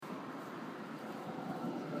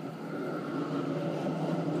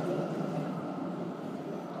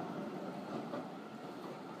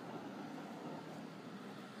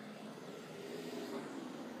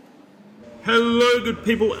Hello, good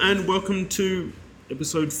people, and welcome to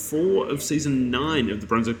episode 4 of season 9 of the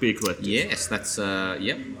Brunswick Beer Collective. Yes, that's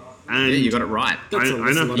yep. And Yeah, you got it right. I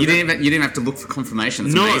know. You didn't have to look for confirmation.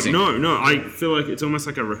 That's amazing. No. I feel like it's almost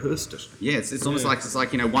like I rehearsed it. Yeah, it's almost like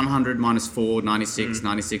 100 minus 4, 96.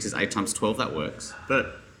 96 is 8 times 12. That works.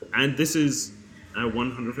 And this is our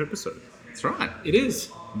 100th episode. That's right. It is.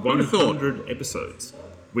 100 episodes,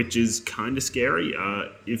 which is kind of scary.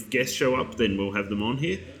 If guests show up, then we'll have them on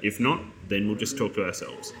here. If not, then we'll just talk to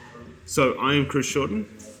ourselves. So I am Chris Shorten.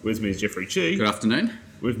 With me is Jeffrey Chi. Good afternoon.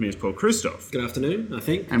 With me is Paul Christoph. Good afternoon, I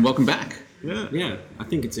think. And welcome back. Yeah, I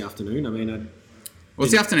think it's the afternoon. I mean, Well,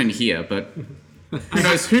 it's the afternoon here, but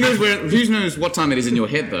who knows what time it is in your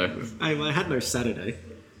head, though? I had no Saturday.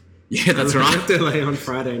 Yeah, that's I right. left LA on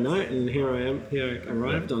Friday night, and here I am. Here I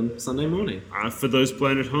arrived on Sunday morning. For those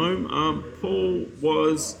playing at home, Paul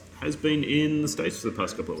has been in the States for the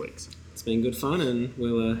past couple of weeks. It's been good fun, and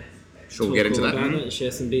we'll Sure, we'll get into that. About it and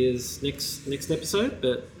share some beers next episode.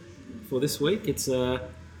 But for this week, it's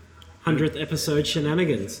 100th episode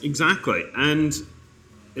shenanigans. Exactly, and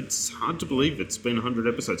it's hard to believe it's been 100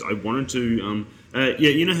 episodes. I wanted to,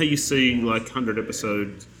 you know how you see like 100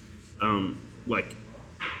 episodes, for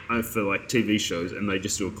like TV shows, and they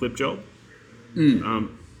just do a clip job.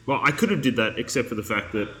 Well, I could have did that, except for the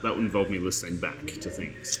fact that would involve me listening back to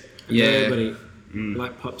things. And Yeah. everybody,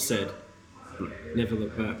 like Pop said, never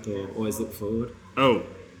look back or always look forward. Oh,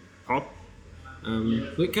 Pop.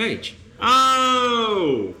 Luke Cage.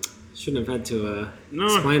 Oh, Shouldn't have had to No.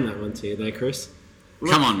 explain that one to you there, Chris.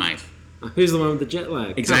 Come on, mate. Who's the one with the jet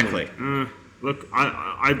lag? Exactly. look,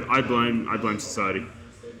 I blame society.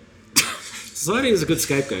 Society is a good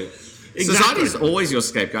scapegoat. Society is always your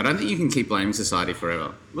scapegoat. I don't think you can keep blaming society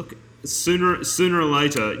forever. Look, sooner or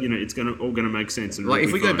later, it's all gonna make sense. And Like,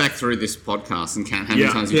 if we go fine. back through this podcast and count how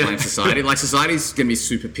many times you Yeah. blame society, like, society's going to be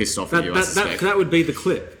super pissed off at you, I suspect. That would be the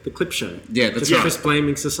clip show. Yeah, that's Just right. Chris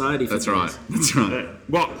blaming society for That's things. right. That's right.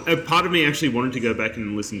 Well, a part of me actually wanted to go back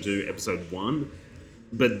and listen to episode 1,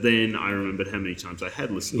 but then I remembered how many times I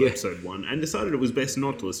had listened to Yeah. episode 1 and decided it was best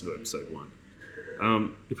not to listen to episode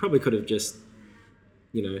 1. You probably could have just,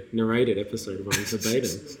 narrated episode 1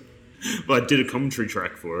 verbatim. But I did a commentary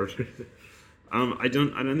track for it. I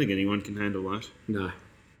don't think anyone can handle that. No.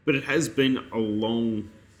 But it has been a long,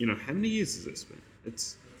 how many years has this been?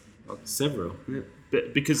 It's Several.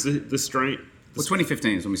 because the strain. Well,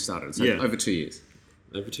 2015 is when we started, so Yeah. over 2 years.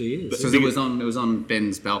 Over 2 years. So it was on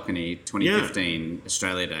Ben's balcony, 2015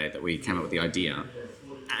 Australia Day, that we came up with the idea,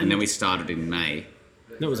 and then we started in May.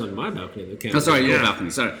 That was on my balcony. Oh, sorry, your Yeah.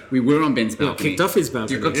 balcony. Sorry, we were on Ben's balcony. kicked off his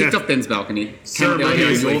balcony. You got kicked off Ben's balcony. Came down here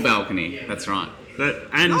on your balcony. That's right.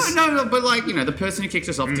 No, but the person who kicked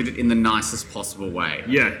us off did it in the nicest possible way.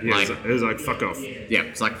 Yeah, Like, it was like fuck off. yeah,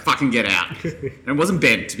 it's like fucking get out. And it wasn't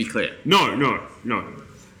Ben, to be clear. No.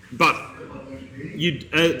 But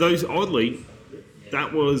those oddly,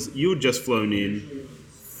 you had just flown in.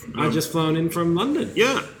 I just flown in from London.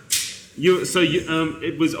 Yeah.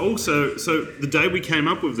 It was also the day we came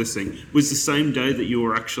up with this thing was the same day that you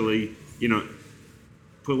were actually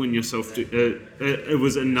pulling yourself to. It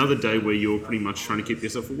was another day where you were pretty much trying to keep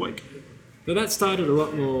yourself awake. But that started a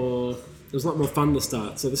lot more. It was a lot more fun to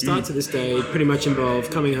start. So the start to this day pretty much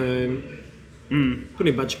involved coming home,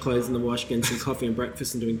 putting a bunch of clothes in the wash, getting some coffee and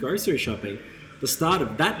breakfast, and doing grocery shopping. The start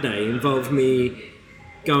of that day involved me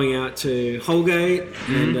going out to Holgate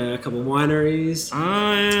and a couple of wineries.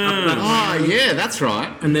 Oh, yeah, that's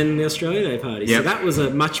right. And then the Australia Day party. Yep. So that was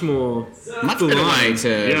a much more Much better way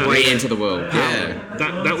to re-enter the world. Yeah.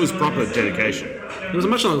 Yeah. That was proper dedication. It was a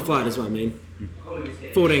much longer flight as well. I mean,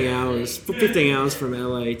 15 hours from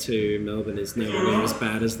LA to Melbourne is nowhere near as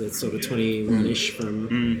bad as the sort of 21-ish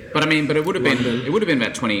from. But it would have London. been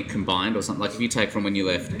about 20 combined or something. Like if you take from when you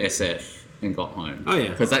left SF and got home. Oh, yeah.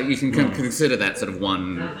 Because you can consider that sort of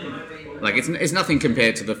one. Like it's nothing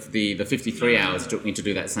compared to the 53 hours it took me to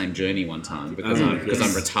do that same journey one time because I'm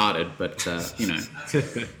retarded. But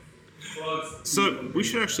So we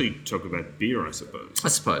should actually talk about beer, I suppose. I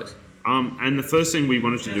suppose. And the first thing we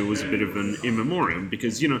wanted to do was a bit of an in memoriam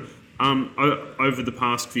because over the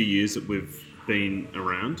past few years that we've been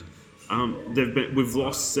around, we've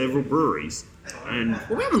lost several breweries. And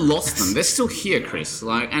Well, we haven't lost them. They're still here, Chris.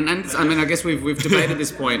 I guess we've debated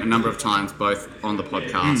this point a number of times, both on the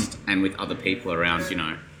podcast and with other people around.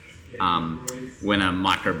 When a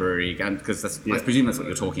microbrewery, because I presume that's what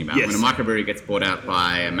you're talking about. Yes. When a microbrewery gets bought out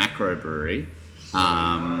by a macro brewery,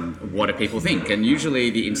 what do people think? And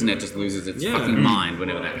usually the internet just loses its fucking mind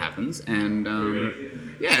whenever that happens. And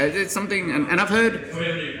Yeah, it's something, and I've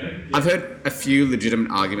heard a few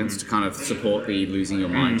legitimate arguments to kind of support the losing your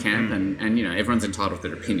mind camp, and you know, everyone's entitled to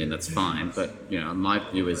their opinion. That's fine, but you know, my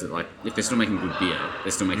view is that like if they're still making good beer,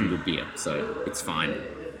 they're still making good beer, so it's fine.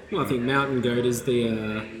 Well, I think Mountain Goat is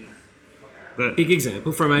the But, big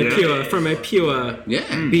example from a pure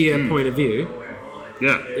Yeah. beer point of view.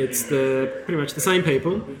 yeah. It's pretty much the same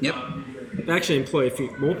people. Yep. They actually employ a few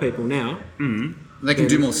more people now. They can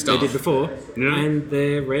do more They stuff. did before, Yeah. and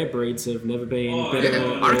their rare breeds have never been better.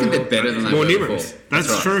 Yeah, I reckon they're better than they more were numerous. before. That's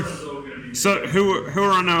right. true. So who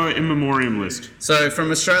are on our in memoriam list? So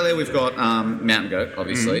from Australia, we've got Mountain Goat,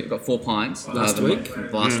 obviously. We've got Four Pines. Last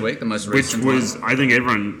week. The most Which recent was, one. I think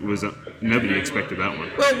everyone was, nobody expected that one.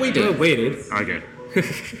 Well, we did. Well, we did. Okay.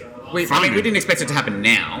 I mean, we didn't expect it to happen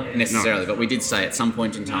now, necessarily, but we did say at some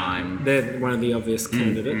point in time. They're one of the obvious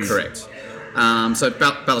candidates. Correct. So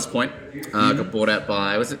Ballast Point got bought out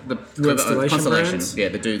by, was it the Constellation Brands? Yeah,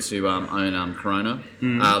 the dudes who own Corona.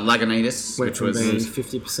 Lagunitas, Went which from was being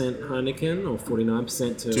 50% Heineken or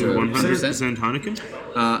 49% to To 100%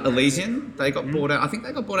 Heineken? Elysian. They got bought out. I think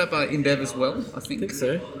they got bought out by InBev as well. I think. I think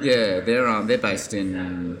so. Yeah, they're based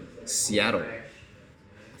in Seattle.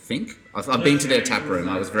 I think I've been to their tap room.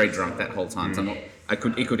 I was very drunk that whole time. So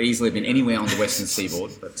it could easily have been anywhere on the western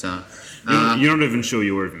seaboard, but. You're not even sure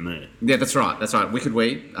you were even there. Yeah, that's right. Wicked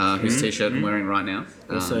Weed, whose t-shirt I'm wearing right now.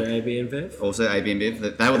 Also AB and Bev. Also AB and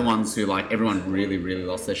Biv. They were the ones who, like, everyone really, really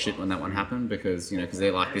lost their shit when that one happened because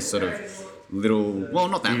they're like this sort of little, well,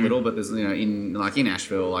 not that little, but there's, in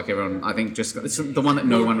Asheville, like everyone, I think it's the one that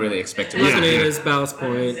no one really expected. Lagunitas, Ballast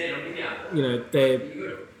Point,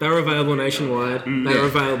 they're available nationwide. They're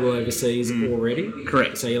available overseas already.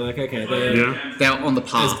 Correct. So you're like, okay, They're on the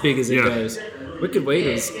path. as big as it Yeah. goes. Wicked Weed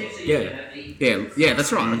is, Yeah,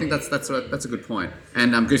 that's right. I think that's a good point.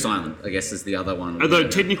 And Goose Island, I guess, is the other one. Although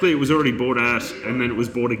technically it was already bought out and then it was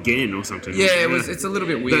bought again or something. Yeah, it's a little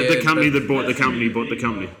bit weird. The company but, that bought the company bought the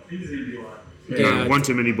company. Yeah. One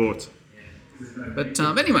too many boughts. But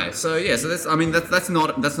anyway, so that's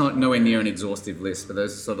not nowhere near an exhaustive list, but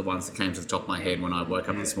those are sort of the ones that came to the top of my head when I woke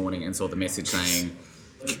up this morning and saw the message saying,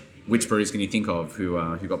 which breweries can you think of who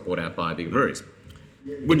got bought out by bigger breweries?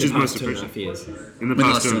 Which is in the most past 2.5 appreciated. years. In the In the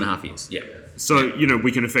past last 2.5 years, yeah. So,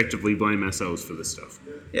 we can effectively blame ourselves for this stuff.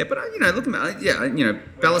 Yeah, but looking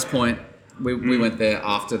at Ballast Point, we went there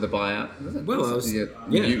after the buyout. Well, I was, and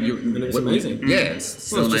and it was amazing. Yeah, it's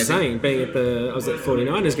still I was just amazing. saying, I was at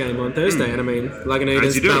 49ers game on Thursday, and I mean, As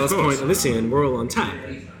Lagunitas, you do, of Ballast course. Point, Elysian were all on tap.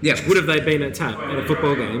 Yeah. Would have they been at tap at a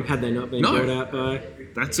football game had they not been No. brought out by?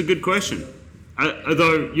 That's a good question.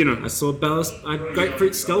 Although, I saw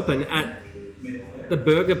Grapefruit Sculpin at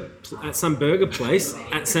at some burger place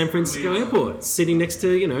at San Francisco Airport, sitting next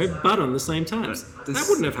to Bud on the same taps. That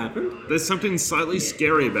wouldn't have happened. there's something slightly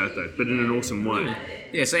scary about that, but in an awesome way.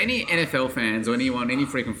 Yeah, so any NFL fans or any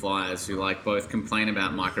frequent flyers who both complain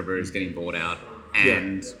about microbreweries getting bought out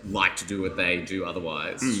and like to do what they do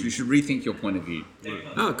otherwise, you should rethink your point of view.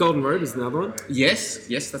 Oh, Golden Road is another one. Yes,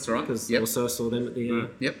 that's right. Because Yep. also I saw them at the.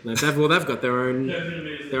 Yep. They've got their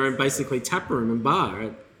own basically tap room and bar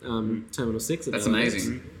at Terminal 6. That's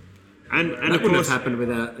amazing. And That of wouldn't have course, happened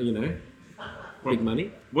without big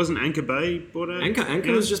money. wasn't Anchor Bay bought out? Anchor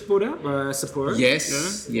Yeah. was just bought out by Sapporo.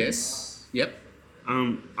 Yes, yep.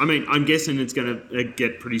 I mean, I'm guessing it's going to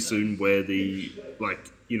get pretty soon where the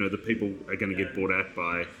people are going to get bought out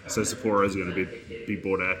by. So Sapporo is going to be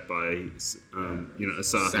bought out by,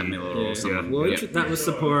 Asahi. Sam Miller or Yeah. someone. Well, Yeah. that was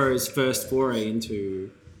Sapporo's first foray into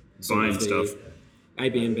sort Buying of the- stuff.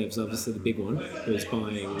 AB InBev's obviously the big one, who's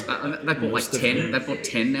buying. They bought 10. They bought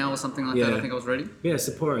 10 now or something like that. Yeah. I think I was ready. Yeah,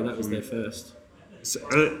 Sapporo, that was their first. So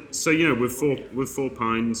with Four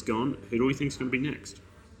Pines gone, who do we think is going to be next?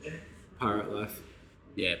 Pirate Life.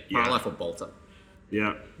 Yeah, Yeah. Pirate Life or Bolter.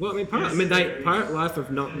 Yeah. Well, Pirate Life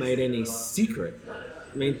have not made any secret.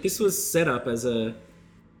 I mean, this was set up as this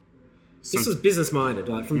was business minded.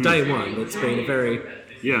 Like from day one, it's been a very.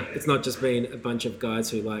 Yeah. It's not just been a bunch of guys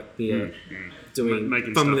who like beer,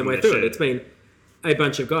 Making fumbling stuff their in way their through shed. it. It's been a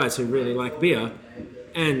bunch of guys who really like beer,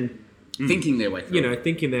 and Thinking their way through.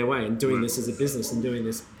 thinking their way and doing this as a business and doing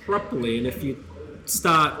this properly. And if you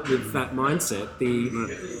start with that mindset, the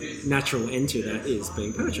natural end to that is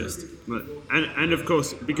being purchased. Right. And of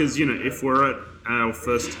course, because if we're at our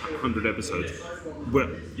first 100 episodes,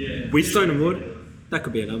 we Stone and Wood, that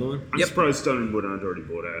could be another one. I'm surprised Stone and Wood aren't already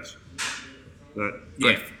bought out. But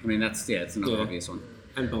Yeah, I mean it's another Yeah. obvious one.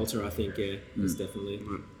 And Bolter, I think, is definitely.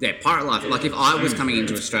 Yeah, Pirate Life. Like if I was coming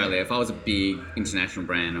into Australia, if I was a big international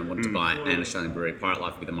brand and wanted to buy an Australian brewery, Pirate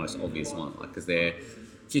Life would be the most obvious one. Like because they're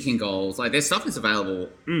kicking goals. Like their stuff is available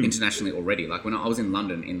internationally already. Like when I was in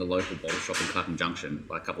London in the local bottle shop in Clapham Junction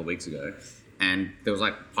like a couple of weeks ago, and there was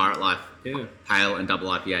like Pirate Life Pale and Double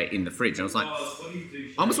IPA in the fridge. And I was like,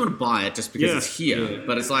 I almost want to buy it just because it's here. Yeah.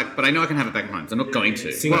 But it's like, but I know I can have it back home, so I'm not going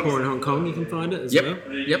to. Singapore and Hong Kong, you can find it as well.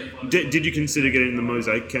 Yep. Did you consider getting the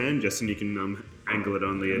mosaic can just so you can angle it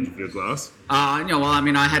on the edge of your glass? Well, I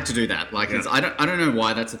mean, I had to do that. Like, I don't know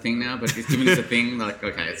why that's a thing now, but it's given it's a thing. Like,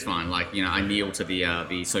 okay, it's fine. Like, I kneel to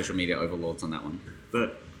the social media overlords on that one.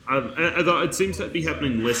 But it seems to be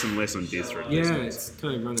happening less and less on Beer Street. Yeah, it's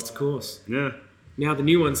kind of run its course. Yeah. Now the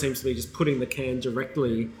new one seems to be just putting the can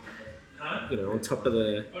directly, on top of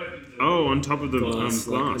the on top of the glass.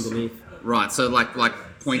 Like underneath. Right. So like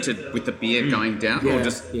pointed with the beer going down, or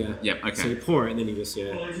just Yep. Okay. So you pour it and then you just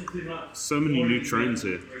So many new trends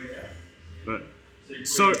here, but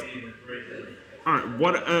so. All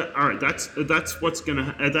right. That's what's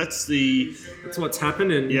gonna. That's what's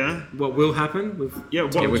happened and what will happen.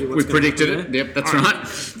 We predicted it. Yep, that's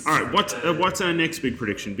right. All right. What's our next big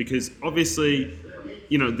prediction? Because obviously,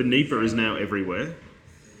 the NEPA is now everywhere.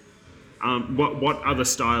 What other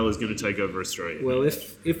style is going to take over Australia? Well,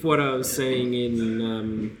 if what I was saying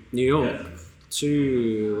in New York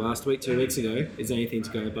 2 weeks ago is anything to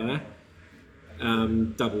go by,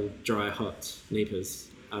 double dry hot NEPAs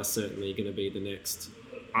are certainly going to be the next.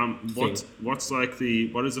 What's like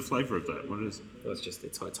what is the flavour of that? What is? Well,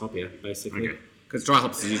 it's Hotopia basically. Okay. Because dry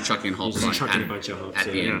hops is you chuck in hops a bunch of hops at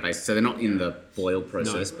the end, basically. So they're not in the boil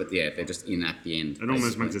process, but they're just in at the end. It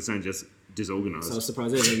almost makes it sound just disorganised. So I was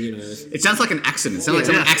surprised even It sounds like an accident. It sounds like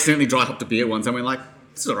someone accidentally dry hopped a beer once, and we're like,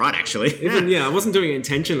 this is all right actually. I wasn't doing it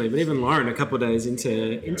intentionally, but even Lauren, a couple of days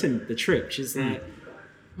into the trip, she's like,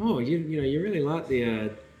 "Oh, you really like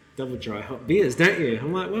the double dry hop beers, don't you?"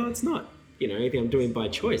 I'm like, "Well, it's not anything I'm doing by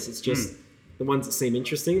choice. It's just the ones that seem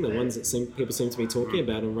interesting, the ones that people seem to be talking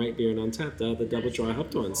about on Rate Beer and Untapped are the double dry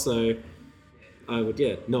hopped ones." So I would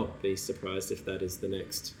not be surprised if that is the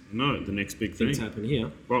next big thing to happen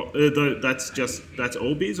here. Well, that's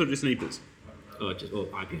all beers or just NEPAs? Oh, just all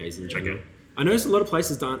IPAs in general. Okay. I noticed a lot of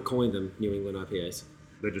places aren't calling them New England IPAs.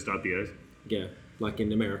 They're just IPAs? Yeah. Like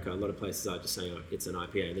in America, a lot of places are just saying it's an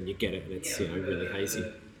IPA, and then you get it and it's really hazy.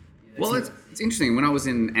 Well, it's interesting. When I was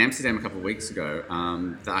in Amsterdam a couple of weeks ago,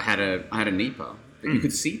 I had a NEPA that you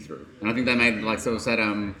could see through, and I think they made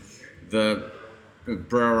the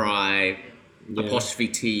brewery apostrophe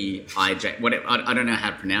T IJ. Whatever. I don't know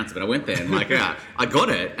how to pronounce it, but I went there and I got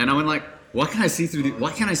it, and I went like, why can't I see through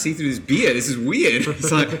this beer? This is weird.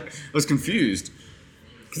 It's like I was confused.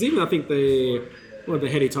 Because even I think the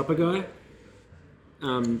Heady Topper guy.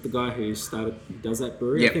 The guy who does that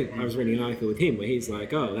brewery, I think I was reading an article with him where he's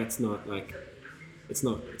like, "Oh, that's not like, it's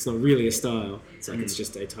not really a style. It's like it's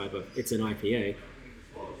just it's an IPA."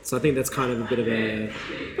 So I think that's kind of a bit of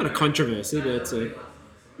not a controversy, but it's a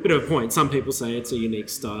bit of a point. Some people say it's a unique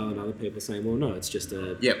style, and other people say, "Well, no, it's just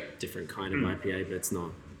a different kind of IPA, but it's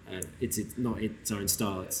not. It's not its own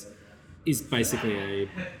style. It's basically a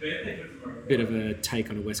bit of a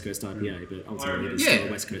take on a West Coast IPA, but ultimately it's still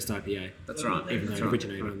a West Coast IPA. That's right. Even though it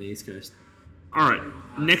originated on the East Coast. All right,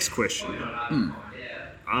 next question.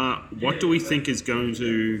 What do we think is going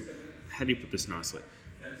to... How do you put this nicely?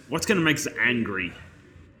 What's going to make us angry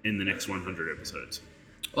in the next 100 episodes?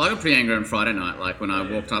 Well, I got pretty angry on Friday night, like when I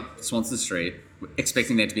walked up Swanston Street,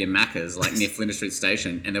 expecting there to be a Macca's, like near Flinders Street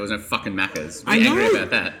Station, and there was no fucking Macca's. I know. Angry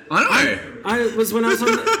about that. I know. I was when I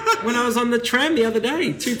was on the tram the other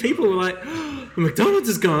day. 2 people were like, "Oh, McDonald's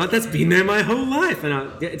is gone. That's been there my whole life,"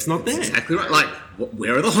 and it's not there. Exactly right. Like,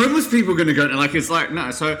 where are the homeless people going to go? And like, it's like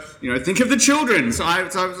no. So think of the children. So I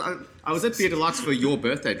was at Beer Deluxe for your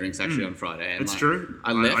birthday drinks actually on Friday. And it's true.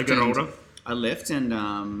 I left. I got older. I left and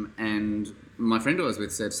my friend I was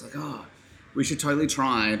with said, it's like, "Oh, we should totally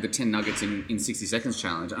try the 10 nuggets in 60 seconds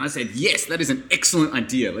challenge." And I said, yes, that is an excellent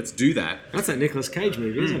idea. Let's do that. That's that Nicolas Cage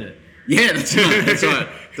movie, isn't it? Yeah, that's right.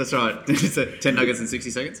 That's right. It's 10 nuggets in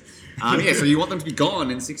 60 seconds. So you want them to be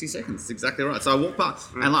gone in 60 seconds. That's exactly right. So I walked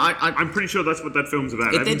past. And I'm pretty sure that's what that film's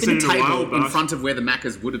about. If there'd been a table in front of where the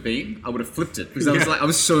Macca's would have been, I would have flipped it. Because I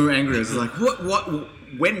was so angry. I was like, what?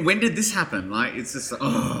 When did this happen? Like, it's just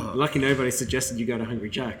Lucky nobody suggested you go to Hungry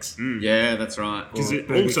Jack's. Yeah, that's right. Because it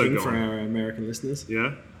Burger also King gone for our American listeners.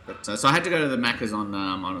 Yeah. But, so I had to go to the Macca's on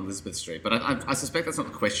Elizabeth Street. But I suspect that's not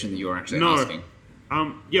the question that you were actually asking.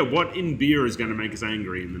 What in beer is going to make us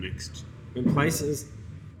angry in the next? When places,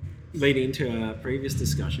 leading into our previous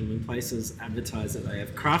discussion, when places advertise that they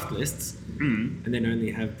have craft lists and then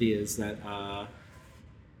only have beers that are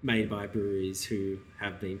made by breweries who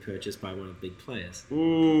have been purchased by one of the big players.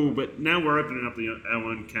 Ooh, but now we're opening up our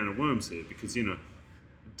own can of worms here because,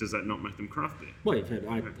 does that not make them craft beer? Well,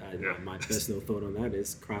 my personal thought on that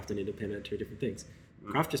is craft and independent are two different things.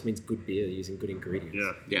 Craft just means good beer using good ingredients.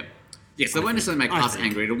 Yeah. Yeah, so it won't necessarily make us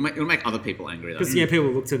angry. It'll make other people angry, though. Because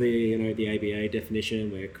people look to the the ABA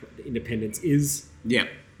definition where independence is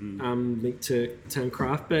linked to the term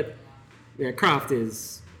craft, but craft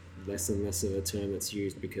is less and less of a term that's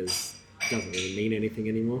used because it doesn't really mean anything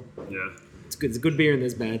anymore. Yeah. It's good. There's good beer and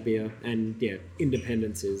there's bad beer, and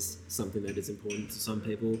independence is something that is important to some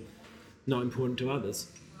people, not important to others.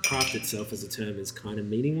 Craft itself as a term is kind of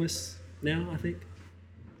meaningless now, I think.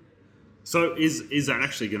 So is that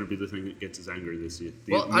actually going to be the thing that gets us angry this year?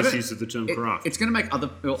 The misuse of the term craft. It's going to make other.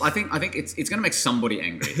 Well, I think it's going to make somebody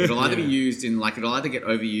angry. It'll either be used in it'll either get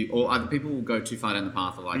overused, or either people will go too far down the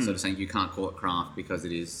path of sort of saying you can't call it craft because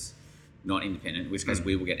it is not independent, in which case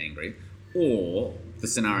we will get angry. Or the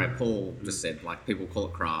scenario Paul just said, people call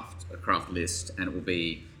it craft, a craft list, and it will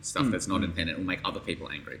be stuff that's not independent. It will make other people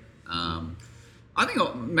angry. I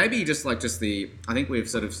think maybe I think we've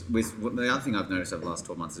sort of, the other thing I've noticed over the last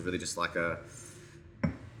 12 months is really just a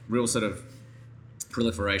real sort of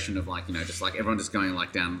proliferation of everyone just going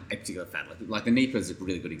down a particular fad. Like the NEPA is a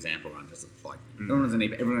really good example, right? Just everyone's a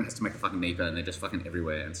NEPA, everyone has to make a fucking NEPA and they're just fucking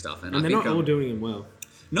everywhere and stuff. And they're not all doing them well.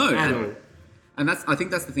 No. At all. And I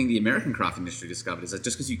think that's the thing the American craft industry discovered is that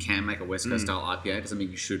just because you can make a West Coast style IPA doesn't mean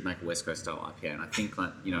you should make a West Coast style IPA. And I think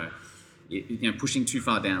pushing too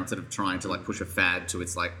far down, sort of trying to push a fad to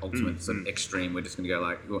its ultimate sort of extreme. We're just going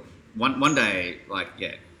to go one day,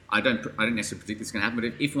 I don't necessarily predict this is going to happen,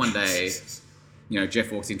 but if one day,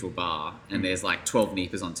 Jeff walks into a bar and there's 12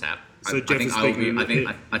 NEPAs on tap. So Jeff is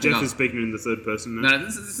speaking in the third person now? No,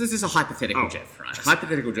 this is a hypothetical Jeff, right?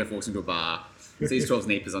 Hypothetical Jeff walks into a bar, sees 12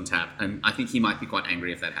 NEPAs on tap, and I think he might be quite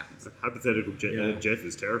angry if that happens. Hypothetical Jeff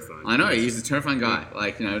is terrifying. I know, he's a terrifying guy.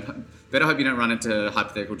 Better hope you don't run into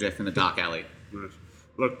hypothetical Jeff in a dark alley.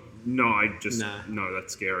 Look, no,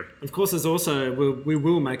 that's scary. Of course, there's also, we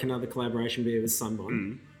will make another collaboration beer with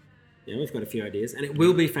someone. We've got a few ideas, and it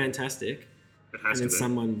will be fantastic. It has and then to be.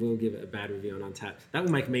 someone will give it a bad review on Untappd. That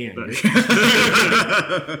will make me angry.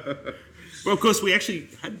 Well, of course, we actually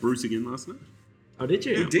had Bruce again last night. Oh, did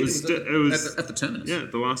you? Yeah, it was at the Terminus. Yeah,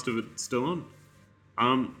 the last of it's still on.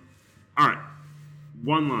 All right.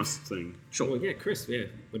 One last thing. Sure. Well, Chris,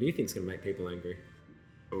 what do you think is going to make people angry?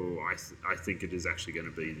 Oh, I think it is actually going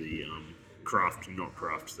to be the craft, not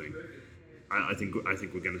craft thing. I think we're going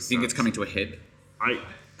to start... Think it's coming to a head?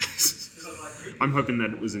 I'm hoping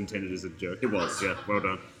that it was intended as a joke. It was. Yeah, well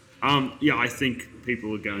done. I think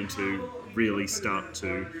people are going to really start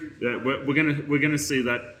to... we're going to see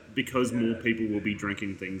that because more people will be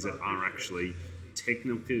drinking things that are actually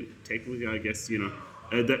technically, I guess,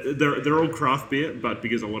 they're all craft beer, but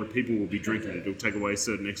because a lot of people will be drinking it, it'll take away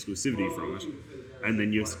certain exclusivity from it. And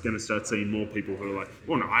then you're going to start seeing more people who are like,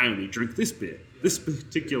 well, no, I only drink this beer, this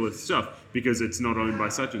particular stuff, because it's not owned by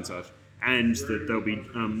such and such. And that they'll be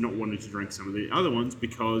not wanting to drink some of the other ones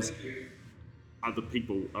because other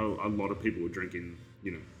people, a lot of people are drinking,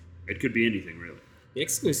 it could be anything really. The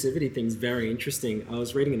exclusivity thing's very interesting. I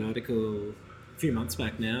was reading an article a few months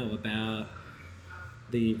back now about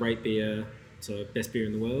the rate beer, so best beer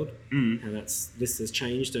in the world, and this has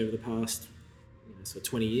changed over the past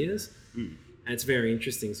 20 years. And it's very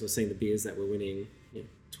interesting, so seeing the beers that were winning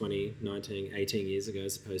 20, 19, 18 years ago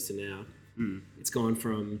as opposed to now. It's gone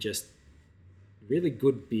from just really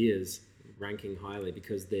good beers ranking highly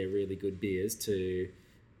because they're really good beers to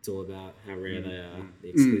it's all about how rare they are,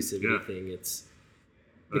 the exclusivity thing. It's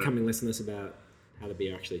becoming less and less about how the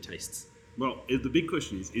beer actually tastes. Well, the big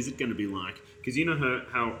question is it going to be because you know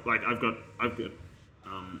how I've got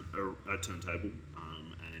a turntable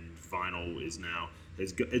and vinyl is now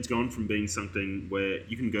it's gone from being something where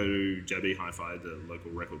you can go to JB Hi-Fi, the local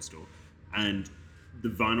record store, and the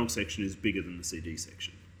vinyl section is bigger than the CD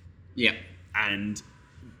section. Yeah.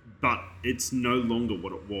 But it's no longer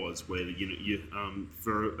what it was, where you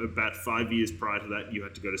for about 5 years prior to that, you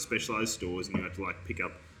had to go to specialized stores and you had to pick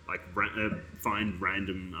up find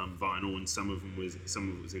random vinyl, and some of it was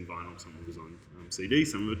in vinyl, some of it was on CD,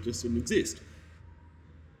 some of it just didn't exist.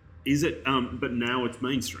 Is it? But now it's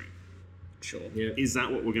mainstream. Sure. Yeah. Is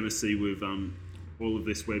that what we're going to see with all of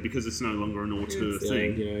this? Where because it's no longer an auteur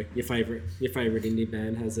thing. Your favorite indie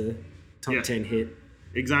band has a top 10 hit.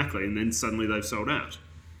 Exactly, and then suddenly they've sold out.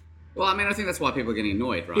 Well, I mean, I think that's why people are getting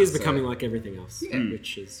annoyed, right? It's becoming like everything else,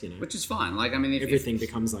 which is which is fine. Everything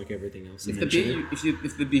becomes like everything else. If the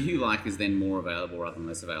beer you like is then more available rather than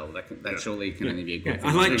less available, that surely can only be a good thing.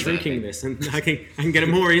 I like drinking this, and I can get it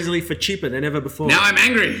more easily for cheaper than ever before. Now I'm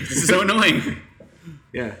angry. This is so annoying.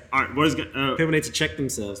 Yeah. All right. What is people need to check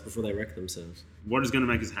themselves before they wreck themselves. What is going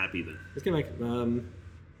to make us happy then? It's going to make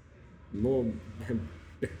more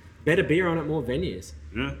better beer on at more venues.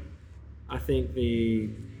 Yeah. I think the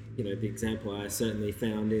example I certainly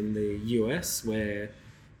found in the US where,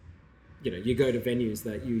 you go to venues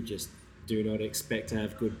that you just do not expect to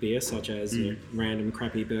have good beer, such as random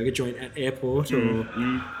crappy burger joint at airport or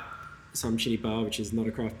some shitty bar which is not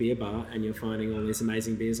a craft beer bar, and you're finding all these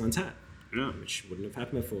amazing beers on tap, which wouldn't have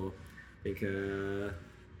happened before. I think,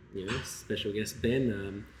 special guest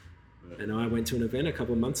Ben and I went to an event a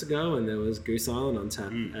couple of months ago, and there was Goose Island on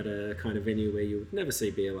tap at a kind of venue where you would never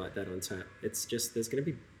see beer like that on tap. It's just, there's going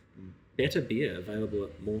to be better beer available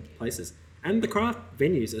at more places. And the craft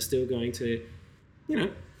venues are still going to,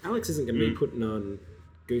 Alex isn't going to be putting on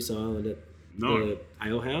Goose Island at the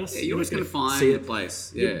Ale House. Yeah, you're always going to find a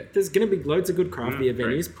place. Yeah. There's going to be loads of good craft beer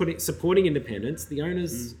venues supporting independence. The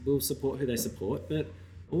owners will support who they support, but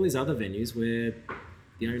all these other venues where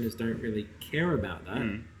the owners don't really care about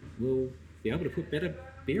that will be able to put better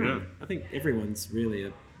beer on. I think everyone's really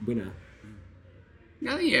a winner.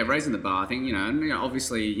 Yeah, raising the bar. I think, and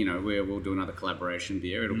obviously, we'll do another collaboration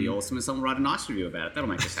beer. It'll be awesome, and someone write a nice review about it. That'll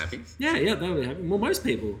make us happy. Yeah, that'll be happy. Well, most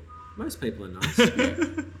people are nice. I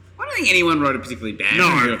don't think anyone wrote a particularly bad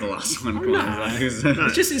review of the last one.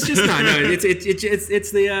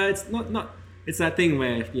 It's that thing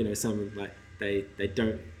where someone like they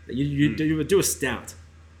don't you do a stout.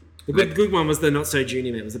 The good one was the Not So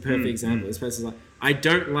Junior Man. It was the perfect example. This person's like, I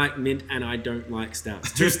don't like mint and I don't like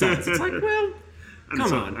stouts. 2 stouts. It's like, well,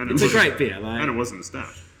 come on. It's a great beer. And it wasn't a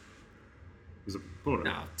stout. It was a porter.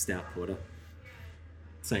 No, stout porter.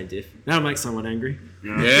 Same diff. That'll make someone angry.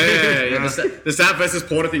 Yeah. The stout versus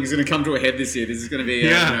porter thing is going to come to a head this year. This is going to be,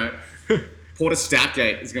 Porter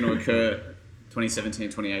Stoutgate is going to occur 2017,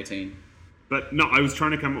 2018. But no, I was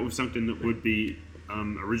trying to come up with something that would be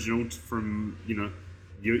original from,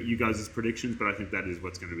 you guys' predictions, but I think that is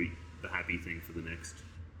what's going to be the happy thing for the next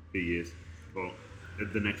few years, or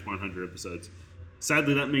the next 100 episodes.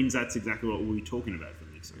 Sadly, that means that's exactly what we'll be talking about for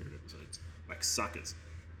the next 100 episodes, like suckers.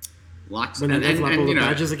 When they level up all the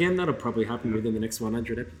badges again, that'll probably happen within the next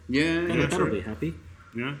 100 episodes. That'll be happy.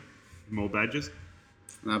 Yeah, more badges.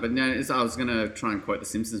 No, but I was going to try and quote the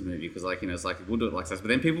Simpsons movie, because it's like, we'll do it like suckers, but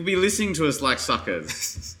then people will be listening to us like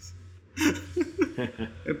suckers.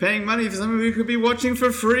 They're paying money for something we could be watching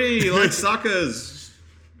for free, like suckers.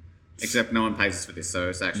 Except no one pays us for this, so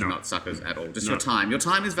it's actually not suckers at all. Just your time. Your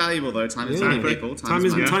time is valuable, though. Time is money, people. Time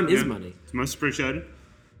is money. It's most appreciated.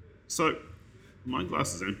 So, my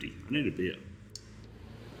glass is empty. I need a beer.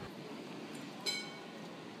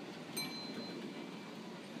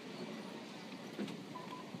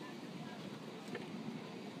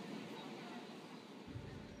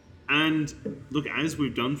 And look, as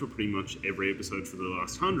we've done for pretty much every episode for the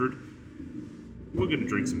last 100, we're going to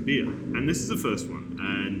drink some beer. And this is the first one.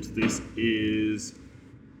 And this is...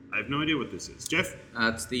 I have no idea what this is. Jeff?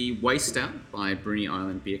 It's the Way Stout by Bruny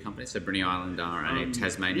Island Beer Company. So Bruny Island are a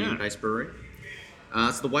Tasmanian-based brewery.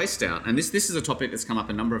 It's the Way Stout. And this is a topic that's come up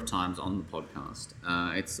a number of times on the podcast.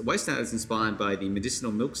 Way Stout is inspired by the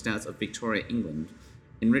medicinal milk stouts of Victoria, England,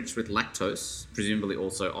 enriched with lactose, presumably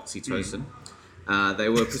also oxytocin. They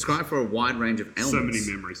were prescribed for a wide range of ailments. So many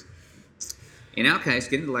memories. In our case,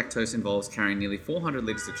 getting the lactose involves carrying nearly 400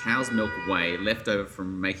 litres of cow's milk whey left over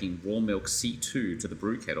from making raw milk C2 to the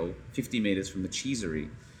brew kettle, 50 metres from the cheesery.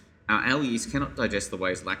 Our ale yeast cannot digest the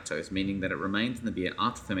whey's lactose, meaning that it remains in the beer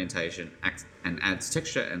after fermentation and adds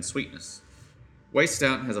texture and sweetness. Way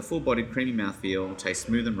Stout has a full-bodied creamy mouthfeel, tastes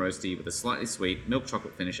smooth and roasty with a slightly sweet milk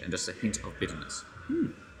chocolate finish and just a hint of bitterness.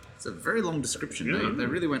 It's a very long description. Yeah. They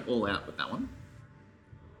really went all out with that one.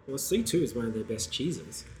 Well, C2 is one of their best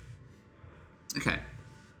cheeses. Okay. I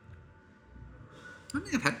don't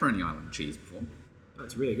think I've had Bruny Island cheese before. Oh,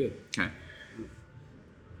 it's really good. Okay.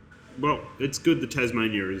 Well, it's good that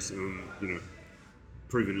Tasmania is,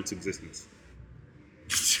 proven its existence.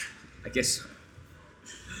 I guess.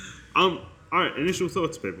 All right, initial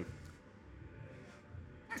thoughts, people.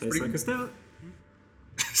 Tastes like a stout.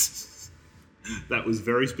 That was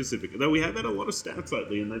very specific. Though we have had a lot of stouts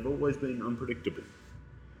lately, and they've always been unpredictable.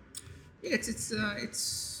 Yeah, it's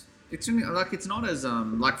like it's not as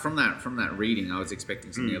like from that reading, I was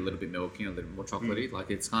expecting something a little bit milky, a little more chocolatey.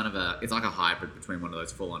 Like it's kind of it's like a hybrid between one of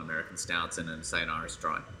those full-on American stouts and say an Irish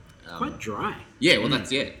dry. Quite dry. Yeah, well,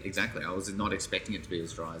 exactly. I was not expecting it to be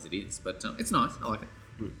as dry as it is, but it's nice. I like it.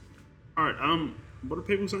 All right. What are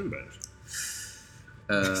people saying about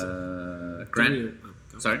it? Grant.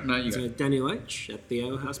 Sorry, no, you go. So Daniel H. at the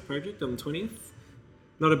Ale House Project on the 20th.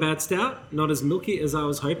 Not a bad stout, not as milky as I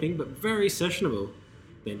was hoping, but very sessionable.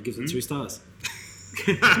 Then gives it 2 stars.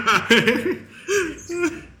 Who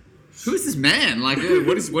is this man? Like,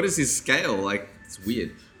 what is his scale? Like, it's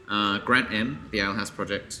weird. Grant M, the Alehouse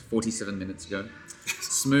Project, 47 minutes ago.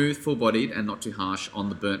 Smooth, full-bodied, and not too harsh on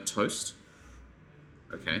the burnt toast.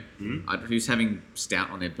 Okay. Who's having stout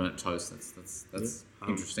on their burnt toast? That's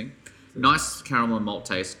interesting. Nice caramel and malt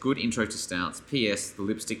taste. Good intro to stouts. P.S. The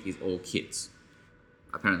lipstick is all Kits.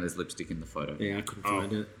 Apparently there's lipstick in the photo. Yeah, I couldn't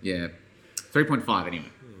find it. Yeah. 3.5 anyway.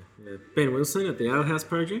 Yeah. Ben Wilson at the Alehouse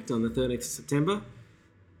Project on the 13th of September.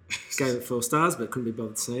 Gave it 4 stars, but couldn't be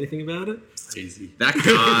bothered to say anything about it. It's easy. That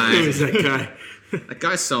Who guy. is that guy? That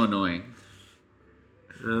guy's so annoying.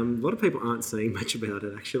 A lot of people aren't saying much about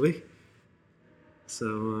it, actually.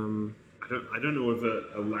 So, I don't know if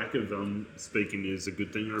a lack of speaking is a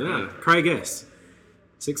good thing or a yeah, bad. Craig S.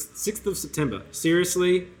 6th of September.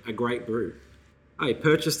 Seriously, a great brew. I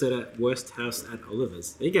purchased it at Worst House at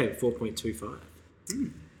Oliver's. He gave it 4.25.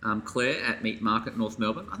 Claire at Meat Market, North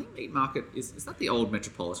Melbourne. I think Meat Market is that the old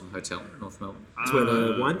Metropolitan Hotel, North Melbourne? That's where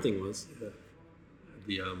the wine thing was.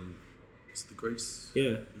 The is it the Greece? Yeah.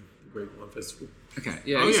 The Greek Wine Festival. Okay,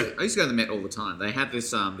 yeah. Oh, I used yeah. to go to the Met all the time. They had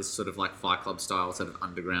this this sort of like Fight Club style sort of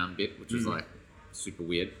underground bit, which was like super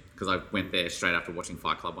weird because I went there straight after watching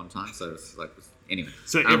Fight Club one time. So it's like anyway.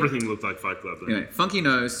 So everything looked like Fight Club then. Anyway, Funky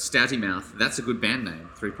Nose, Stouty Mouth. That's a good band name.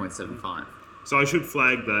 3.75. So I should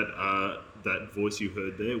flag that that voice you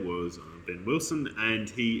heard there was Ben Wilson, and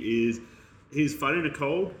he's fighting a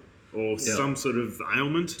cold or some sort of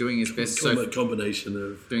ailment. Doing his best Combination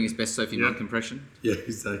of Sophie Monk impression. yeah,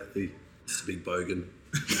 exactly. Just a big bogan.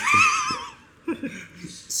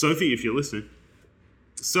 Sophie, if you're listening.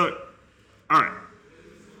 So, all right.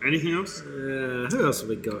 Anything else? Who else have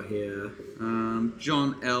we got here?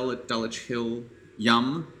 John L at Dulwich Hill.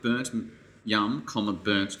 Yum, burnt,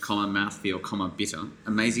 mouthfeel, bitter.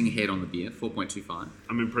 Amazing head on the beer, 4.25.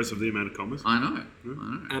 I'm impressed with the amount of commas. I know.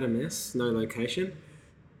 Adam S. No location.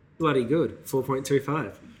 Bloody good.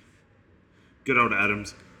 4.25. Good old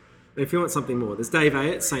Adams. If you want something more, there's Dave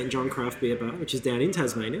A at St. John Craft Beer Bar, which is down in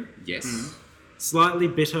Tasmania. Yes. Slightly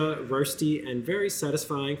bitter, roasty, and very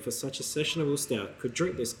satisfying for such a sessionable stout. Could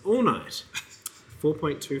drink this all night.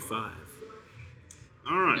 4.25.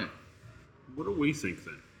 All right. Yeah. What do we think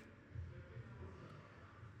then?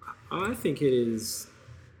 I think it is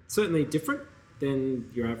certainly different than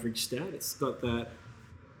your average stout. It's got that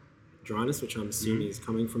dryness, which I'm assuming is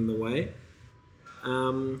coming from the whey.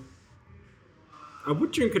 I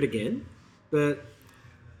would drink it again, but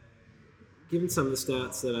given some of the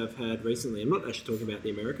stouts that I've had recently, I'm not actually talking about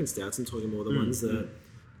the American stouts, I'm talking more the ones that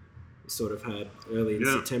we sort of had early in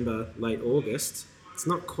September, late August. It's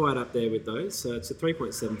not quite up there with those, so it's a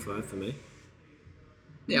 3.75 for me.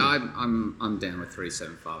 Yeah, I'm down with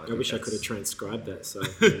 3.75. I wish I could have transcribed that, so I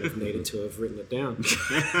wouldn't have needed to have written it down.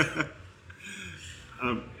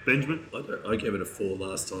 Benjamin? I gave it a 4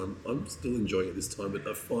 last time. I'm still enjoying it this time, but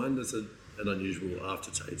I find there's an unusual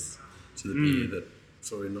aftertaste to the beer that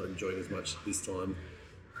sorry, not enjoying as much this time.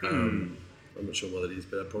 I'm not sure what it is,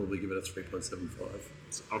 but I'd probably give it a 3.75.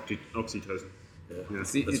 It's oxytocin. Yeah.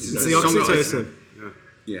 It's the Oxytocin.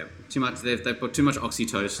 Yeah, too much. They've put too much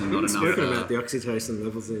oxytocin, not enough. We've spoken about the oxytocin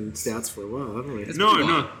levels in stouts for a while, haven't we?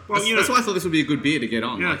 No. Well, that's why I thought this would be a good beer to get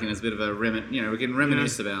on. Yeah. Like, as a bit of a we're getting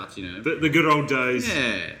reminisce about, the good old days.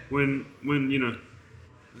 Yeah. When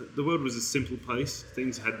the world was a simple place,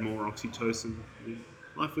 things had more oxytocin,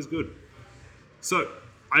 life was good. So,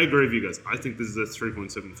 I agree with you guys. I think this is a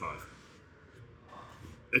 3.75.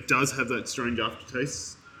 It does have that strange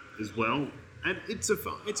aftertaste as well, and it's a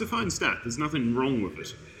fine stat. There's nothing wrong with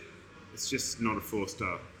it. It's just not a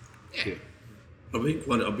 4-star. Yeah. I've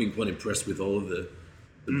been quite impressed with all of the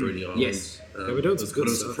Bruny Islands. Yes. Yeah, we're doing some it's good kind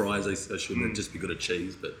of a stuff. surprise. I shouldn't just be good at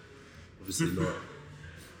cheese, but obviously not.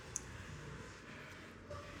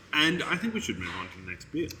 And I think we should move on to the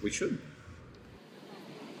next beer. We should.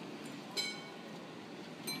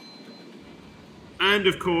 And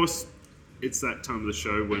of course, it's that time of the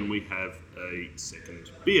show when we have a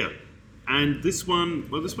second beer. And this one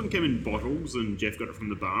came in bottles, and Jeff got it from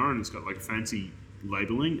the bar, and it's got like a fancy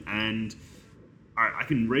labeling. And I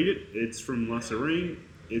can read it. It's from La Serene.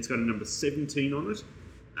 It's got a number 17 on it,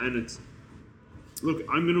 and it's. Look,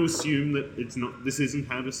 I'm going to assume that it's not. This isn't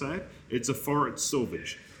how to say it. It's a Foret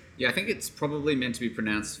Sauvage. Yeah, I think it's probably meant to be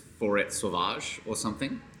pronounced Foret Sauvage or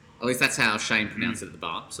something. At least that's how Shane pronounced it at the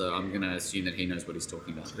bar, so I'm going to assume that he knows what he's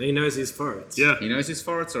talking about. He knows his forets. Yeah, He knows his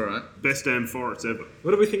Forets, alright. best damn Forets ever.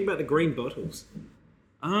 What do we think about the green bottles?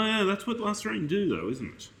 Oh yeah, that's what La Serene do, though,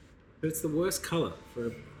 isn't it? But it's the worst colour for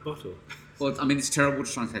a bottle. Well, it's terrible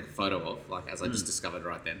to try and take a photo of, like, as I just discovered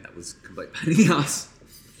right then. That was complete pain in the ass.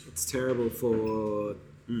 It's terrible for...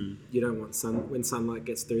 You don't want sun... When sunlight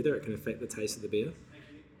gets through there, it can affect the taste of the beer.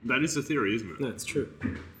 That is the theory, isn't it? No, it's true.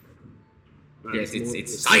 Yes, more-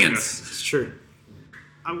 it's science. It's true.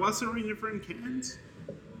 Are Wasserine ever in cans?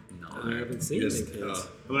 I haven't seen Yes, it in cans.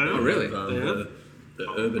 Oh, really? They have? The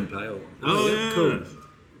Urban Pale. Oh, yeah. Cool.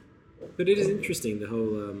 But it is interesting, the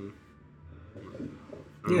whole...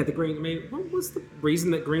 yeah, the green... I mean, what was the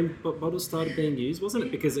reason that green bottles started being used? Wasn't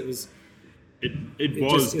it because it was... It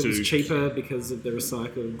was it to... was cheaper because of the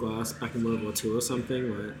recycled glass back in World War II or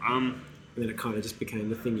something? Like, and then it kind of just became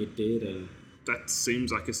the thing you did, and... That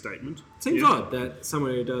seems like a statement. Seems Yeah. odd that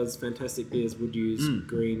someone who does fantastic beers would use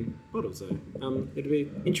green bottles, though. It'd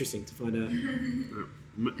be interesting to find out.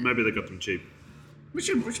 Maybe they got them cheap. We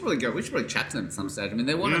should probably go. We should probably chat to them at some stage. I mean,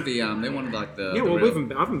 they're one of the. They're one of like the. Yeah, the well,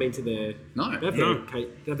 real- I haven't been to their... No. They have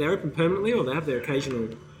their, they're open permanently, or they have their occasional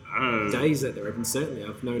days that they're open. Certainly,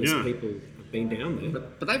 I've noticed Yeah. people have been down there.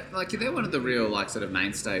 But they're one of the real like sort of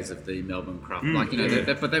mainstays of the Melbourne craft. Like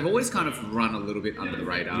but they've always kind of run a little bit under the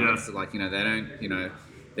radar. Yeah. So like they don't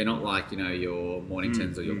they're not like your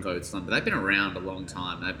Morningtons or your Goats, but they've been around a long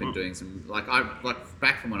time. They've been doing some like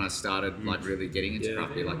back from when I started like really getting into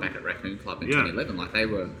craft beer, like back at Raccoon Club in 2011. Like they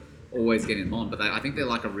were always getting them on, but I think they're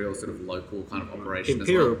like a real sort of local kind of operation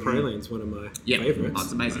Imperial as well. Praline's one of my Yeah, favourites. oh,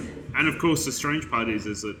 it's amazing. And of course, the strange part is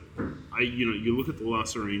that you look at the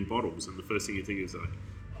Lasarine bottles, and the first thing you think is like,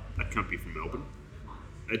 that can't be from Melbourne.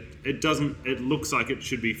 It doesn't. It looks like it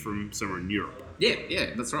should be from somewhere in Europe.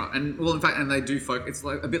 Yeah, that's right. And well, in fact, and they do focus. It's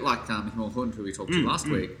like a bit like Himmel Hund, who we talked to last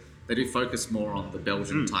week. They do focus more on the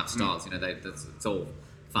Belgian type styles. It's all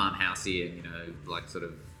farmhousey and like sort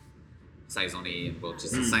of saisony and well,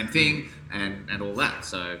 just the same thing and all that.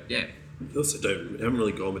 So yeah. They also haven't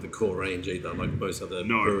really gone with the core range either, like most other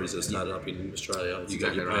No. breweries that started up in Australia. You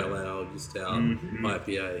got Exactly your right. pale ale, your stout,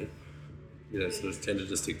 IPA. Sort of tended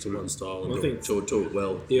to stick to one style and Well, I think do it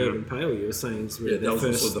well. The Urban Pale you were saying is really Yeah, that was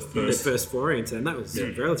also their first foray into, and that was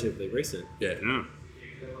relatively recent. Yeah. Yeah.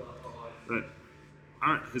 But,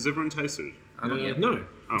 all right. Has everyone tasted it? I don't know. No,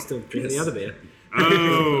 I'm still drinking the Yes. other beer.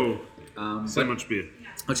 Oh, so But much beer.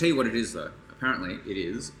 I'll tell you what it is though. Apparently, it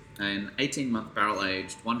is an 18-month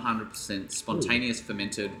barrel-aged, 100% spontaneous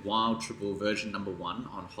fermented wild triple version number 1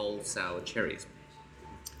 on whole sour cherries.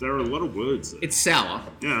 There are a lot of words there. It's sour.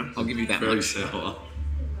 Yeah. I'll give you that Very much. sour.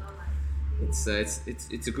 It's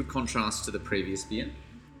a good contrast to the previous beer.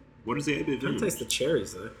 What is the Can't ABV? taste the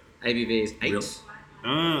cherries though. ABV is 8. Real.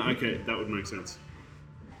 Ah, okay. That would make sense.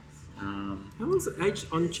 How long is it aged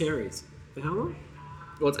on cherries? For how long?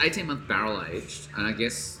 Well, it's 18-month barrel-aged, and I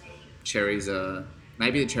guess cherries are...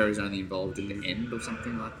 Maybe the cherries are only involved at the end or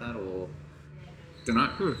something like that, or... Don't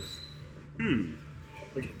know.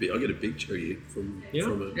 I get a big cherry from Yeah.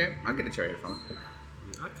 from it. Yeah, I'll get a cherry from it.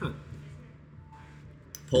 I can't.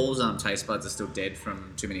 Paul's taste buds are still dead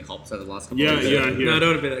from too many hops over the last couple Yeah, of years. yeah, yeah. No, I don't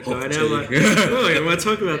want to be that guy. Hop Now, tea. like, oh, when I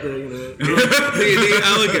talk about the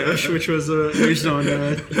Allagash, which was used on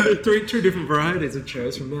two different varieties of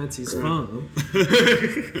cherries from Nancy's farm.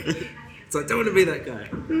 So I don't want to be that guy.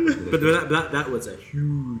 But that was a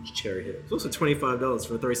huge cherry hit. It's also $25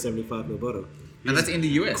 for a 375ml bottle. And that's in the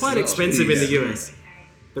US. Quite as well. expensive in the Jeez. US.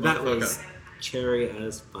 But that was Motherfucker. cherry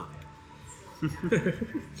as fuck.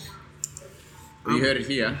 You heard it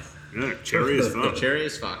here. Yeah, cherry is fun. Cherry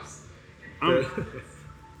as fuck. I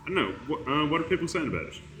don't know. What are people saying about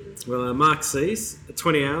it? Well, Mark Cease,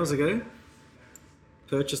 20 hours ago,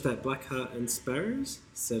 purchased that Blackheart and Sparrows,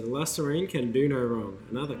 said Lasarine can do no wrong.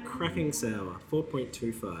 Another cracking sour,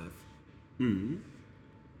 4.25.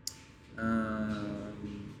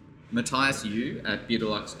 Matthias Yu at Beer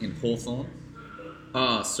Deluxe in Hawthorne.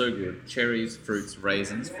 Ah, so good. Cherries, fruits,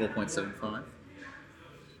 raisins, 4.75.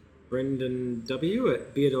 Brendan W.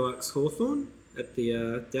 at Beer Deluxe Hawthorne at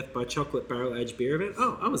the Death by Chocolate Barrel Aged Beer event.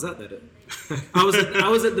 Oh, I was at that. I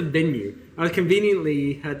was at the venue. I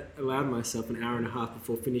conveniently had allowed myself an hour and a half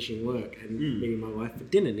before finishing work and meeting my wife for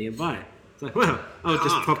dinner nearby. It's like, well, I'll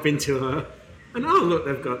just pop into her. And oh, look,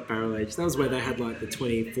 they've got barrel aged. That was where they had like the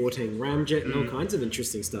 2014 Ramjet and all kinds of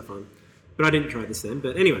interesting stuff on. But I didn't try this then.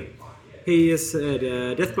 But anyway, he has said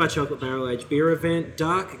Death by Chocolate Barrel Aged Beer event,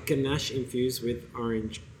 dark ganache infused with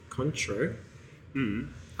orange Contro.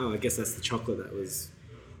 Oh, I guess that's the chocolate that was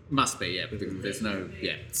Must be, yeah. Because there's no,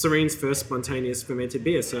 yeah. Serene's first spontaneous fermented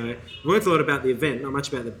beer. So we learned a lot about the event, not much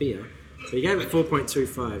about the beer. But he gave it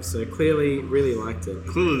 4.25, so clearly really liked it.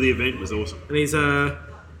 Clearly, the event was awesome. And his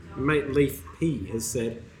mate Leaf P has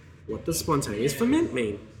said, "What does spontaneous ferment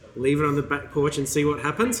mean? Leave it on the back porch and see what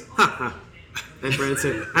happens?" Ha ha. And Brandon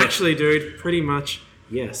said, "Actually, dude, pretty much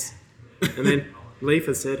yes." And then Leaf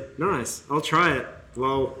has said, "Nice, I'll try it."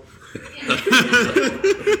 Lol.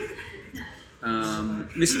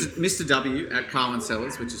 Mr. W at Carwin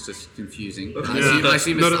Cellars, which is just confusing. I Yeah.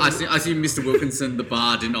 assume Mr. Wilkinson, the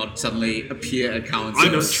bar, did not suddenly appear at Carwin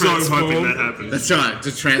I'm Cellars. so hoping that happens. That's right,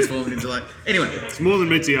 to transform into like... Anyway, It's more than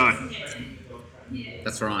meets the eye.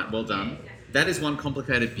 that's right, well done. That is one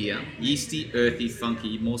complicated beer. Yeasty, earthy,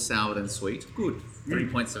 funky, more sour than sweet. Good.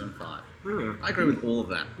 3.75. I agree with all of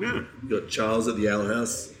that. Yeah. You got Charles at the Ale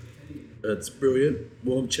House. It's brilliant.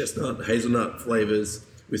 Warm chestnut, hazelnut flavours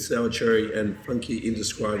with sour cherry and funky,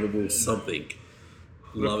 indescribable something.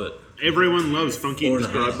 Love it. Everyone loves funky, 4.5.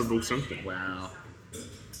 indescribable something. Wow.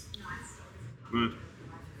 Right.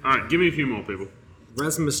 All right, give me a few more, people.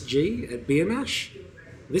 Rasmus G at Beer Mash.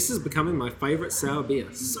 This is becoming my favourite sour beer.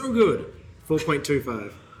 So good.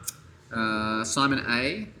 4.25. Simon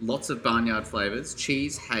A, lots of barnyard flavours,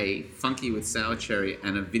 cheese, hay, funky with sour cherry,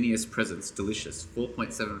 and a vinous presence, delicious.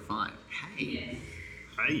 4.75. Hay.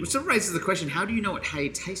 Hey, Which sort of raises the question: how do you know what hay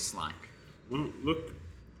tastes like? well, look,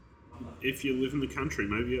 if you live in the country,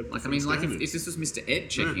 maybe you have Like, I mean, like if standards. this was Mr. Ed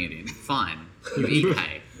checking it in, fine, you eat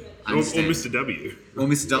hay. I or understand. Mr. W. Or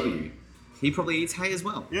Mr. W. He probably eats hay as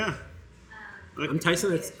well. Yeah. I'm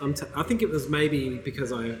tasting it. I think it was maybe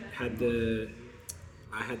because I had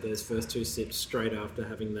those first two sips straight after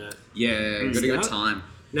having that. Yeah, got a good Stout? time.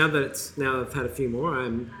 Now I've had a few more,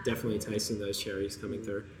 I'm definitely tasting those cherries coming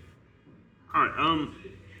through. All right.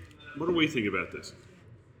 What do we think about this?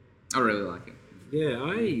 I really like it.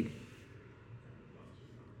 Yeah,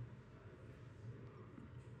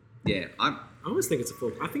 Yeah, I always think it's a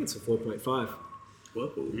 4. I think it's a 4.5.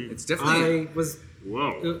 Whoa. it's definitely. I was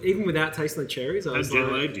Whoa. even without tasting the cherries. I How was jet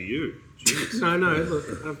like, lagged are you? Jeez. no.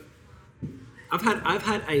 Look, I've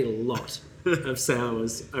had a lot of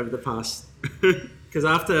sours over the past. Because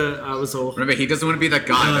after I was all Remember, he doesn't want to be that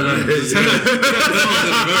guy.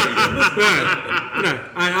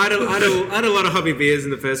 I had a lot of hobby beers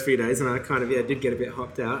in the first few days, and I kind of did get a bit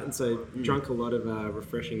hopped out, and so drunk a lot of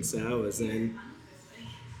refreshing sours. And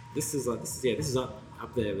this is up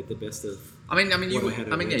there with the best of. I mean, what I had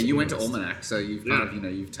over there, you to went be to honest. Almanac, so you've kind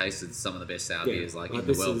of, you've tasted some of the best sour Yeah, beers like like in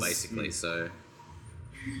the this world, is- basically. So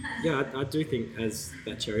Yeah, I do think as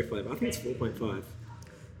that cherry flavour. I think it's 4.5.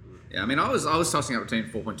 yeah, I mean, I was tossing up between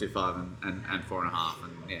 4.25 and 4.5,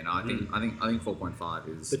 and yeah, no, I think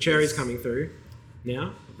 4.5 is The cherry's coming through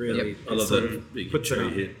now. Really, Yep. I love sort that of big puts cherry it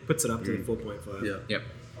up, hit. puts it up to the 4.5. Yeah. Yep.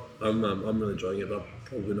 I'm really enjoying it, but I'm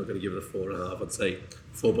probably not going to give it a 4.5. I'd say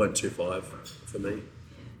 4.25 for me.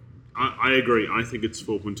 I agree. I think it's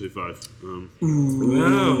 4.25.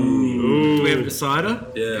 Wow. Do we have a decider?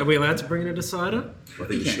 Yeah. Are we allowed to bring in a decider? I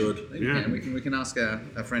think you should. Yeah, we can ask our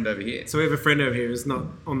friend over here. So we have a friend over here who's not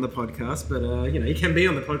on the podcast, but he can be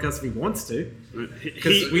on the podcast if he wants to.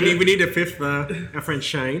 Because we need a fifth. Our friend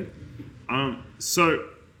Shane. So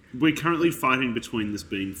we're currently fighting between this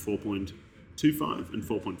being 4.25 and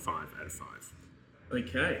 4.5 out of 5.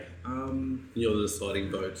 Okay. You're the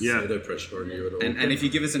deciding vote, Yeah. so no pressure on you at all. And if you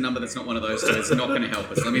give us a number that's not one of those two, it's not going to help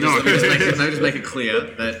us. Let me just make it clear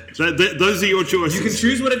that Those are your choices. you can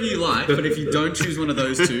choose whatever you like, but if you don't choose one of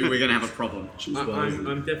those two, we're going to have a problem.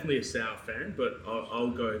 I'm definitely a sour fan, but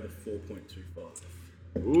I'll go the 4.25.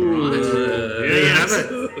 Ooh. There you have it.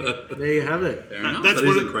 There you have it. Fair enough. That's that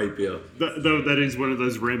one is a of, great beer. that is one of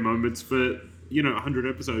those rare moments for 100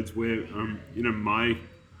 episodes where my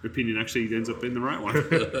opinion actually ends up being the right one. Had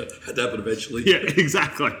to happen eventually. Yeah,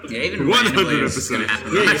 exactly. Yeah, even 100 randomly it's gonna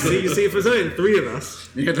episodes. happen. Yeah, you see, if there's only 3 of us.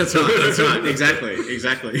 Yeah, that's right.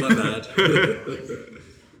 Exactly. My bad.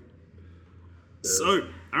 So,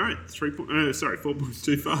 all right,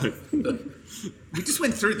 4.25. We just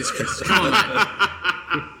went through this, Chris. Come on,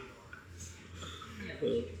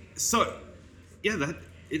 mate. So, yeah,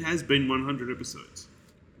 it has been 100 episodes.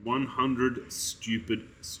 100 stupid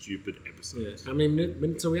episodes. How many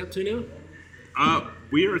minutes are we up to now?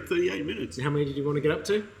 We are at 38 minutes. How many did you want to get up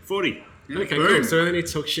to? 40. Okay, boom. cool. So we only need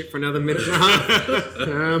to talk shit for another minute and a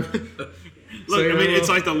half. Look, I mean, it's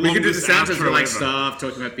like the We could do the longest sound outro like ever. stuff,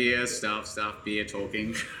 talking about beer, stuff, beer,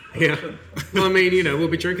 talking. Yeah. Well, I mean, we'll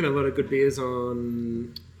be drinking a lot of good beers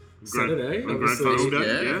on Saturday. On Grand Obviously, Final Day,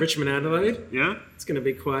 yeah. yeah. Richmond, Adelaide. Yeah? It's going to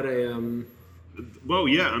be quite a. Well,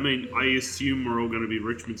 yeah, I mean, I assume we're all going to be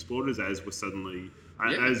Richmond supporters as we're suddenly...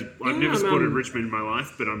 Yeah. As I've Yeah, never supported I'm, Richmond in my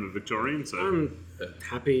life, but I'm a Victorian, so... I'm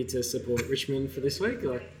happy to support Richmond for this week.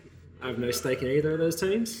 Like, I have no stake in either of those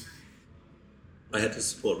teams. I had to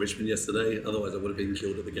support Richmond yesterday, otherwise I would have been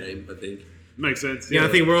killed at the game, I think. Makes sense. Yeah, I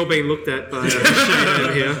think we're all being looked at by Shane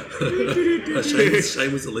over here.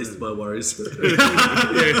 Shane was the least of my worries.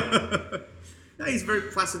 No, he's a very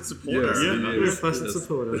placid supporter. Yeah. You're a placid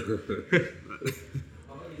supporter.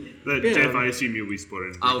 Yeah. Jeff, I assume you'll be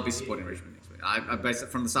supporting. I will be supporting Richmond next week. I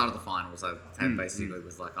basically from the start of the finals, I basically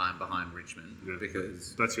was like, I'm behind Richmond Yeah.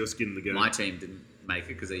 because That's your skin in the game. my team didn't make it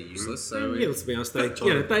because they're useless. So Yeah, let's be honest. They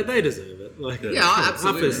deserve it. Like, yeah,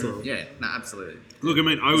 absolutely. Personal. Yeah, no, absolutely. Look, I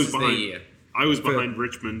mean, I This was is their behind. year. I was behind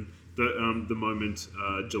Richmond the moment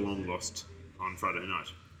Geelong lost on Friday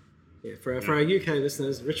night. Yeah, for our UK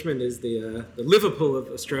listeners, Richmond is the Liverpool of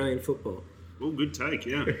Australian football. Well, good take,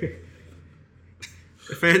 yeah.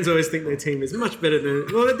 The fans always think their team is much better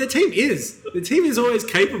than. Well, their team is. The team is always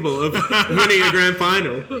capable of winning a grand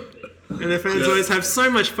final, and the fans always have so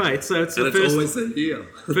much faith. So it's And the it's first. always the year.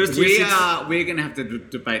 First year since- We're going to have to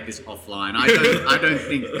debate this offline. I don't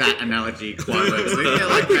think that analogy quite works. They're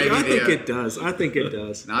like I think maybe it does. I think it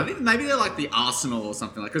does. no, I think maybe they're like the Arsenal or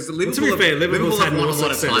something like because the Liverpool, be fair, Liverpool's have had won a more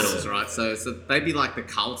lot of success. titles, right? So maybe like the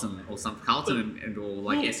Carlton or something, Carlton and or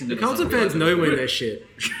like Essendon. The or Carlton something fans like know that. when they're shit.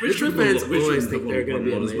 Richmond fans always think they're going to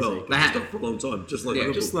be amazing. Well. They have. Not for a long time, just like Yeah,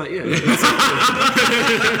 Liverpool. Just like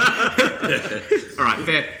All right,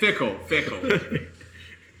 fair call.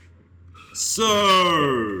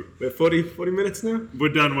 So we're 40 minutes now. we're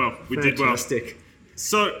done well. We did well. Fantastic.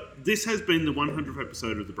 So this has been the 100th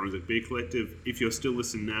episode of the Brunswick Beer Collective. If you're still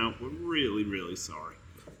listening now, we're really, really sorry.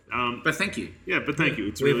 But thank you. Yeah, but thank you.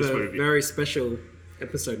 It's We really have sweet a of you. very special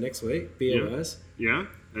episode next week, beer-wise. Yeah,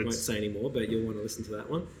 I won't it's, say any more, but you'll want to listen to that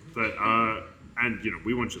one. but and you know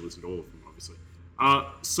we want you to listen to all of them, obviously.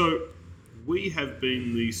 So we have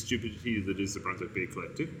been the stupidity that is the Brunswick Beer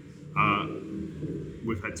Collective.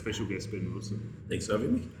 We've had special guest Ben Wilson. Thanks for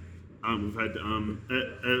having me.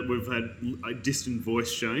 We've had a distant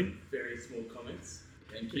voice Shane. Very small comments.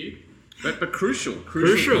 Thank you. But crucial.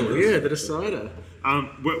 Crucial, yeah, the decider.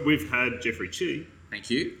 We've had Jeffrey Chi. Thank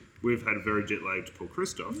you. We've had a very jet-lagged Paul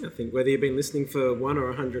Christoph. I think whether you've been listening for 1 or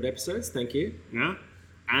 100 episodes, thank you. Yeah,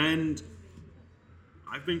 and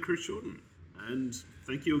I've been Chris Shorten, and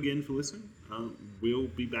thank you again for listening. We'll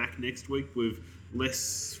be back next week with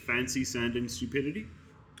less fancy sound and stupidity,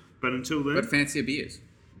 but until then, But fancier beers.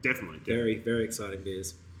 definitely. Very, very exciting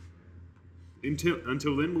beers. Until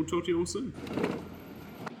then, we'll talk to you all soon.